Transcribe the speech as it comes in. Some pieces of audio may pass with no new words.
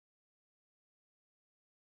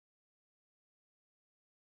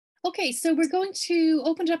Okay, so we're going to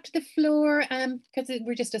open it up to the floor because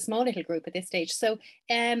we're just a small little group at this stage. So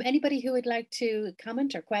anybody who would like to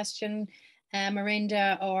comment or question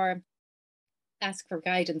Marinda or ask for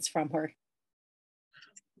guidance from her.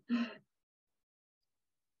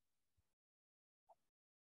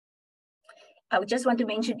 I would just want to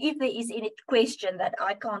mention, if there is any question that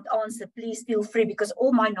I can't answer, please feel free, because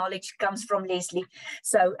all my knowledge comes from Leslie.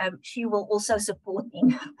 So she will also support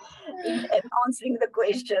in answering the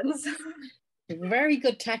questions. Very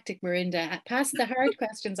good tactic, Marinda. Pass the hard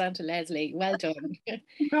questions on to Leslie. Well done.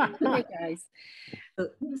 Okay, guys.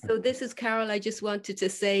 So this is Carol. I just wanted to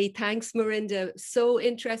say thanks, Marinda. So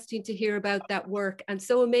interesting to hear about that work, and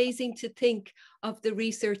so amazing to think of the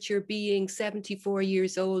researcher being 74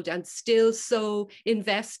 years old and still so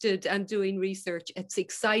invested and doing research. It's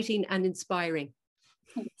exciting and inspiring.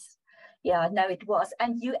 Yes. Yeah, no, it was.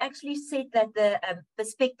 And you actually said that the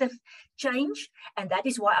perspective changed. And that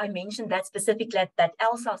is why I mentioned that specifically, that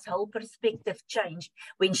Elsa's whole perspective changed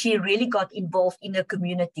when she really got involved in her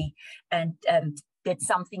community and did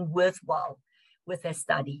something worthwhile with her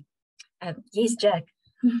study. Yes, Jack.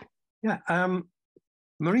 Yeah,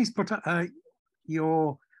 Marie's put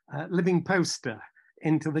your living poster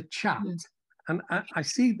into the chat. And I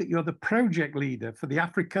see that you're the project leader for the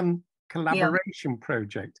African Collaboration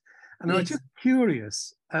Project. And I was just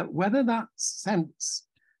curious whether that sense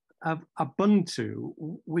of Ubuntu,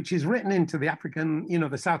 which is written into the African,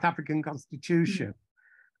 the South African Constitution,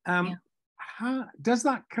 how does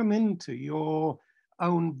that come into your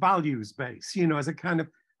own values base, as a kind of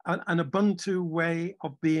an Ubuntu way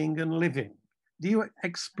of being and living? Do you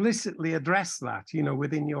explicitly address that,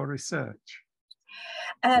 within your research?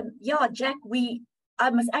 Yeah, Jack, I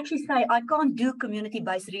must actually say I can't do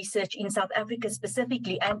community-based research in South Africa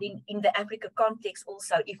specifically, and in the Africa context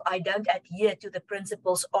also, if I don't adhere to the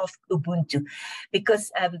principles of Ubuntu,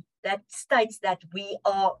 because that states that we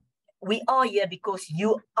are here because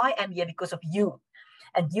I am here because of you,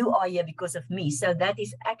 and you are here because of me. So that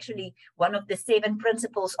is actually one of the 7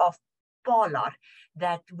 principles of Palar,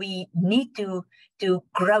 that we need to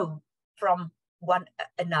grow from one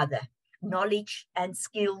another. Knowledge and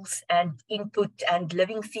skills and input and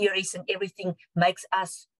living theories and everything makes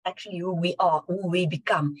us actually who we are, who we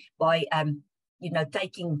become by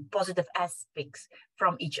taking positive aspects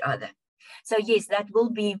from each other. So yes, that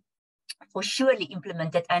will be for surely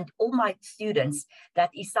implemented, and all my students,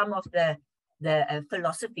 that is some of the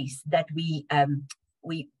philosophies that we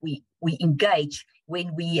engage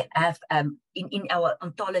when we have in our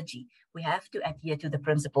ontology. We have to adhere to the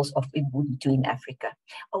principles of Ubuntu in Africa.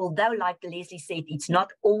 Although, like Leslie said, it's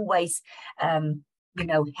not always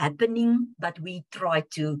happening, but we try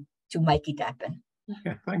to make it happen.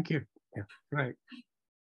 Yeah, thank you. Yeah, great.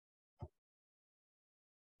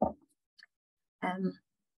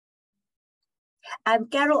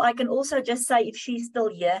 Carol, I can also just say, if she's still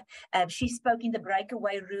here, she spoke in the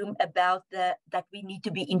breakaway room about that we need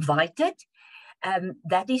to be invited.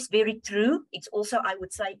 That is very true. It's also, I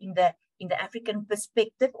would say, in the African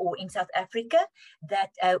perspective, or in South Africa,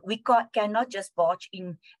 that we cannot just barge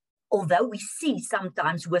in, although we see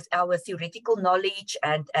sometimes with our theoretical knowledge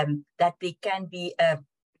and that there can be a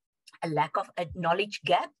lack of a knowledge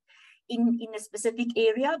gap in a specific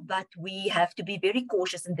area, but we have to be very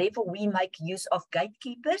cautious, and therefore we make use of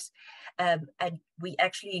gatekeepers, and we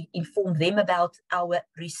actually inform them about our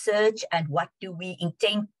research and what do we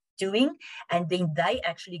intend doing, and then they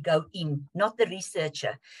actually go in, not the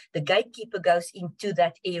researcher. The gatekeeper goes into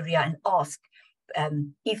that area and asks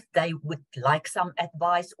if they would like some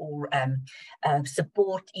advice or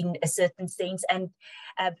support in a certain sense. And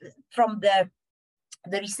from the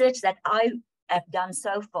research that I have done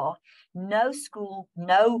so far, no school,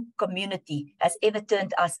 no community has ever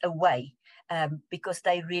turned us away because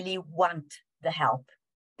they really want the help.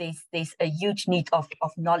 There's a huge need of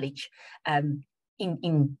knowledge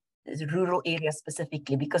in rural areas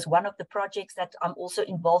specifically, because one of the projects that I'm also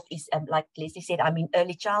involved is, like Leslie said, I'm in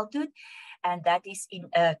early childhood, and that is in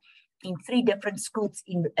 3 different schools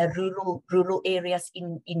in rural areas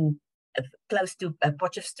in close to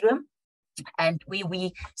Potchefstroom, and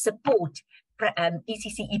we support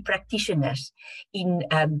ECCE practitioners in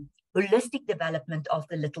holistic development of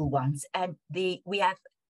the little ones, and we have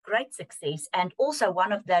great success. And also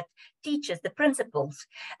one of that teachers, the principals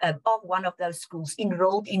of one of those schools,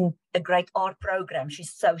 enrolled in a great art program.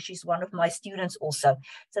 She's one of my students also.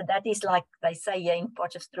 So that is, like they say here in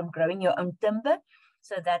Potchefstroom, growing your own timber.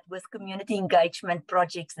 So that with community engagement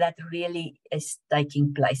projects, that really is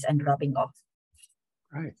taking place and rubbing off.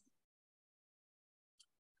 Right.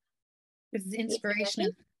 This is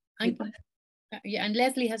inspirational. Yeah, and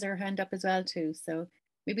Leslie has her hand up as well too. So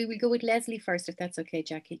Maybe we'll go with Leslie first, if that's okay,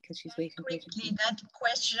 Jackie, because she's waiting. Quickly, that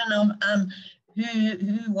question of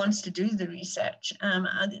who wants to do the research,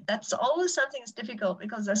 that's always something that's difficult,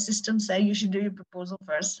 because our systems say you should do your proposal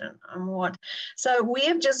first and what. So we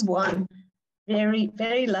have just won. Very,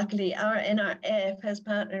 very luckily, our NRF has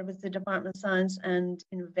partnered with the Department of Science and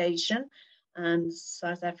Innovation and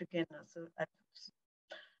South African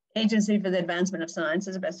Agency for the Advancement of Science.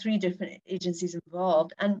 There's about 3 different agencies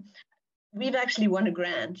involved. And we've actually won a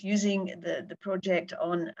grant using the project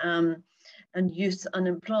on youth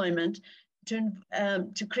unemployment to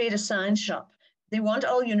create a science shop. They want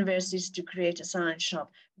all universities to create a science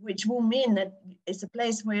shop, which will mean that it's a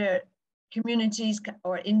place where communities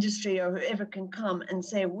or industry or whoever can come and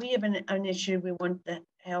say, we have an issue we want the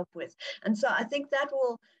help with. And so I think that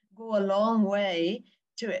will go a long way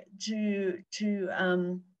to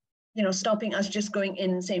stopping us just going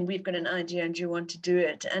in and saying, we've got an idea and you want to do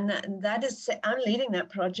it. And that is, I'm leading that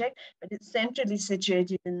project, but it's centrally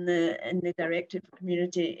situated in the Directorate for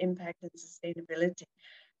Community Impact and Sustainability,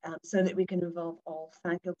 so that we can involve all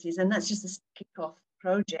faculties. And that's just a kickoff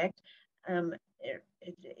project.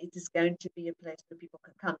 It is going to be a place where people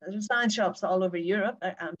can come. There are science shops all over Europe.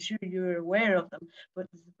 I'm sure you're aware of them, but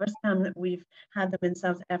it's the first time that we've had them in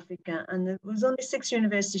South Africa. And there was only 6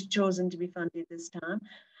 universities chosen to be funded this time,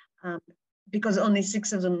 because only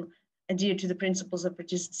 6 of them adhere to the principles of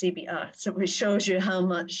CBR. So it shows you how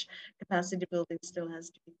much capacity building still has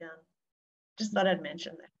to be done. Just thought I'd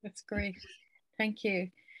mention that. That's great. Thank you.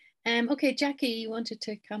 Okay, Jackie, you wanted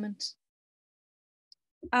to comment?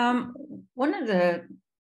 One of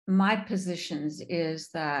my positions is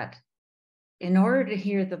that in order to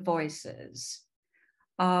hear the voices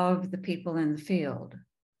of the people in the field,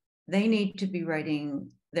 they need to be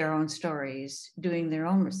writing their own stories, doing their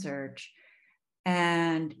own research,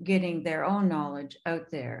 and getting their own knowledge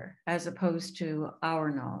out there, as opposed to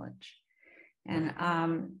our knowledge. And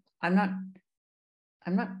I'm not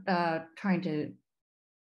trying to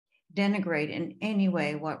denigrate in any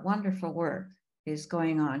way what wonderful work is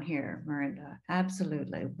going on here, Marinda.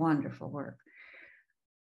 Absolutely wonderful work.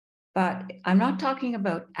 But I'm not talking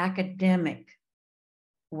about academic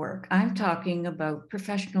work. I'm talking about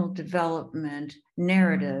professional development,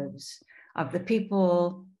 narratives of the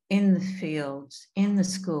people in the fields, in the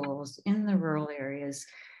schools, in the rural areas,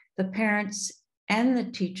 the parents and the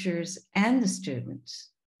teachers and the students.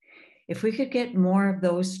 If we could get more of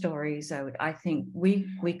those stories out, I think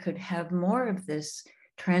we could have more of this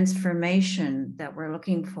transformation that we're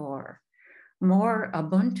looking for, more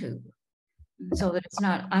Ubuntu, so that it's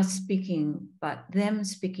not us speaking, but them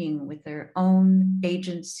speaking with their own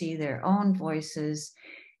agency, their own voices.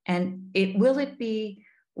 And will it be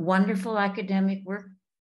wonderful academic work?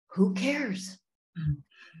 Who cares?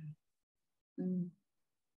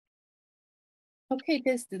 Okay,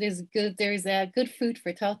 there's good food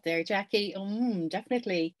for thought there, Jackie.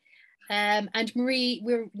 Definitely. And Marie,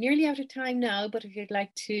 we're nearly out of time now, but if you'd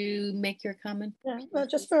like to make your comment. Yeah, well,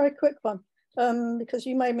 just a very quick one, because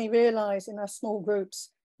you made me realise in our small groups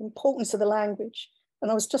the importance of the language.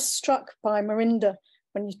 And I was just struck by Marinda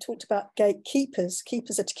when you talked about gatekeepers.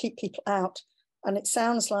 Keepers are to keep people out. And it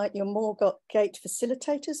sounds like you're more got gate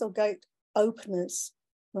facilitators or gate openers.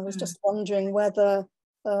 And I was just wondering whether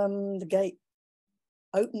the gate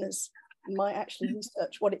openers might actually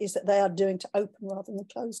research what it is that they are doing to open rather than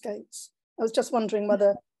close gates. I was just wondering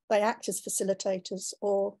whether they act as facilitators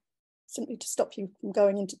or simply to stop you from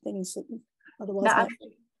going into things that you otherwise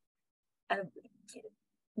might.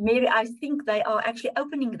 Mary, I think they are actually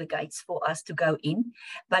opening the gates for us to go in,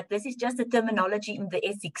 but this is just a terminology in the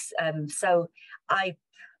ethics. So I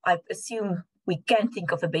assume we can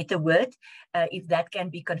think of a better word if that can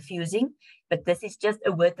be confusing, but this is just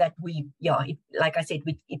a word that like I said,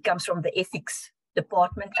 it comes from the ethics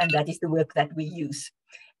department, and that is the word that we use.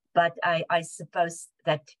 But I suppose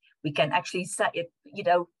that we can actually say,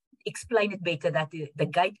 explain it better, that the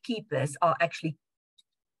gatekeepers are actually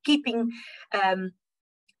keeping,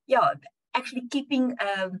 keeping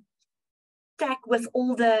track with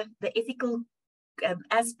all the ethical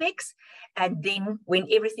aspects, and then when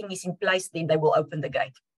everything is in place, then they will open the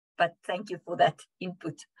gate. But thank you for that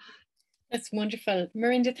input. That's wonderful.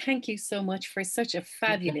 Marinda, thank you so much for such a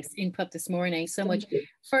fabulous input this morning. So much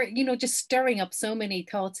for, just stirring up so many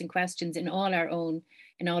thoughts and questions in all our own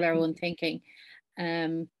thinking.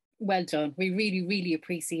 Well done. We really, really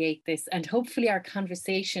appreciate this. And hopefully our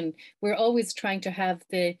conversation, we're always trying to have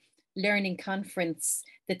the learning conference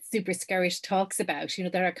that Super Scarish talks about,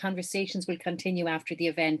 that our conversations will continue after the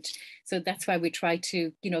event. So that's why we try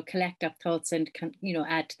to, collect up thoughts and,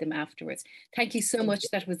 add to them afterwards. Thank you so much.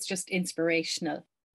 That was just inspirational.